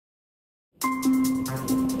At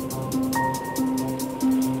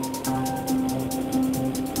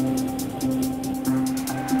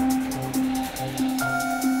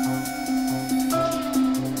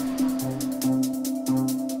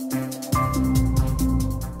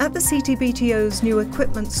the CTBTO's new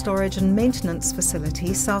equipment storage and maintenance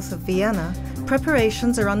facility south of Vienna,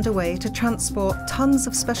 preparations are underway to transport tons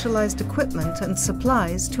of specialized equipment and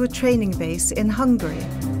supplies to a training base in Hungary.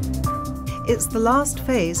 It's the last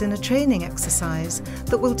phase in a training exercise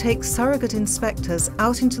that will take surrogate inspectors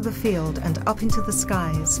out into the field and up into the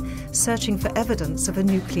skies, searching for evidence of a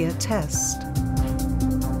nuclear test.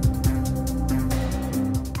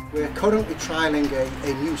 We're currently trialling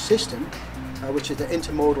a new system, which is the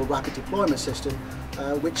intermodal rapid deployment system,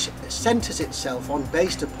 which centres itself on,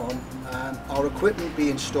 based upon our equipment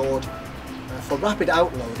being stored for rapid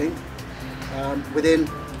outloading within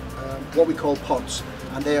what we call pods,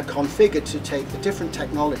 and they are configured to take the different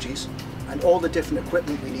technologies and all the different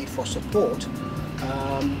equipment we need for support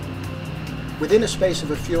within a space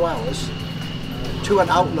of a few hours to an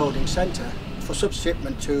outloading centre for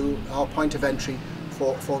subshipment to our point of entry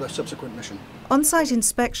for the subsequent mission. On-site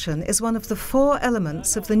inspection is one of the 4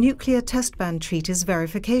 elements of the Nuclear Test Ban Treaty's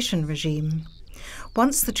verification regime.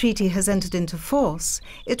 Once the treaty has entered into force,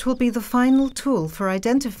 it will be the final tool for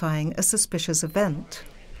identifying a suspicious event.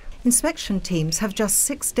 Inspection teams have just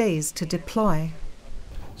 6 days to deploy.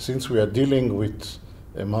 Since we are dealing with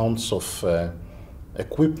amounts of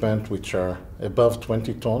equipment which are above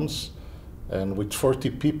 20 tons, and with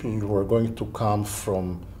 40 people who are going to come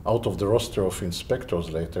from out of the roster of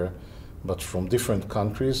inspectors later, but from different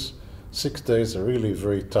countries, 6 days are really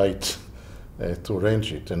very tight to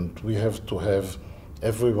arrange it, and we have to have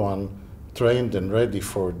everyone trained and ready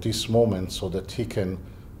for this moment so that he can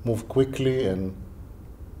move quickly and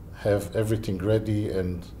have everything ready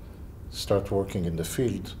and start working in the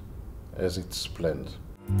field as it's planned.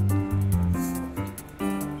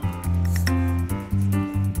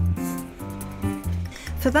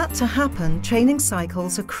 For that to happen, training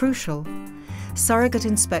cycles are crucial. Surrogate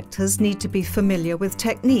inspectors need to be familiar with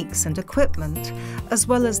techniques and equipment, as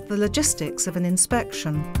well as the logistics of an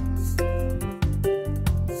inspection.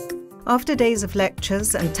 After days of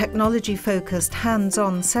lectures and technology-focused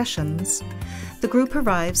hands-on sessions, the group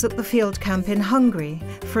arrives at the field camp in Hungary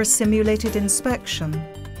for a simulated inspection.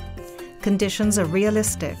 Conditions are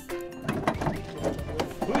realistic.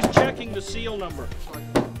 Who's checking the seal number?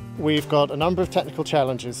 We've got a number of technical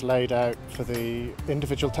challenges laid out for the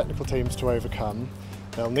individual technical teams to overcome.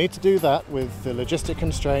 They'll need to do that with the logistic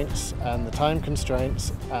constraints and the time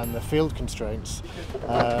constraints and the field constraints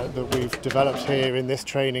that we've developed here in this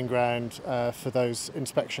training ground for those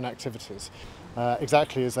inspection activities,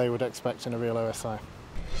 exactly as they would expect in a real OSI.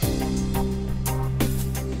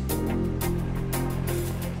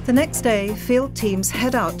 The next day, field teams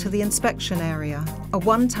head out to the inspection area, a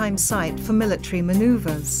one-time site for military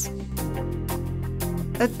manoeuvres.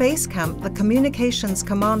 At base camp, the communications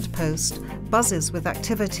command post buzzes with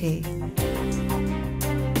activity.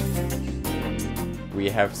 We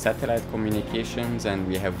have satellite communications and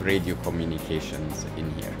we have radio communications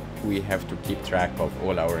in here. We have to keep track of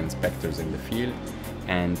all our inspectors in the field,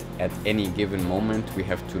 and at any given moment we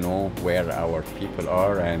have to know where our people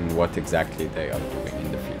are and what exactly they are doing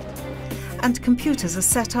in the field. And computers are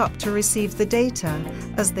set up to receive the data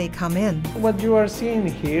as they come in. What you are seeing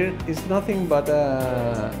here is nothing but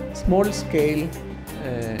a small-scale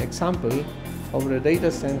example of the data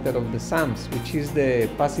center of the SAMS, which is the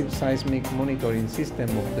passive seismic monitoring system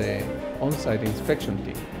of the on-site inspection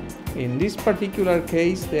team. In this particular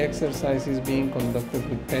case, the exercise is being conducted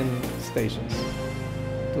with 10 stations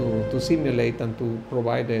to simulate and to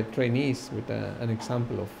provide the trainees with an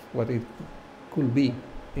example of what it could be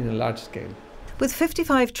in a large scale. With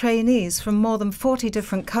 55 trainees from more than 40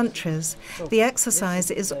 different countries, the exercise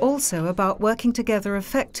is also about working together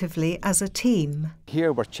effectively as a team.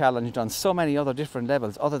 Here we're challenged on so many other different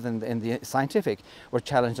levels other than in the scientific. We're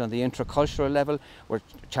challenged on the intracultural level, we're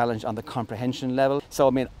challenged on the comprehension level. So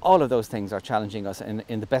I mean, all of those things are challenging us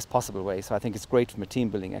in the best possible way. So I think it's great from a team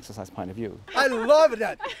building exercise point of view. I love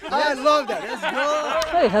that! I love that!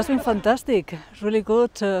 Let's go! It has been fantastic, really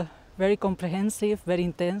good, very comprehensive, very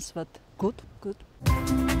intense, but good.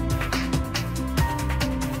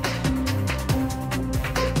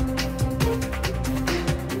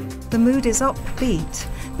 The mood is upbeat,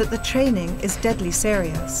 but the training is deadly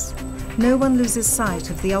serious. No one loses sight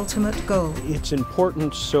of the ultimate goal. It's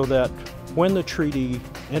important so that when the treaty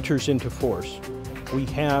enters into force, we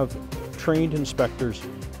have trained inspectors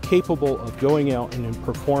capable of going out and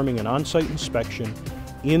performing an on-site inspection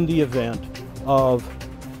in the event of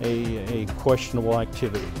a questionable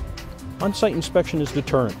activity. On-site inspection is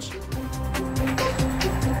deterrence.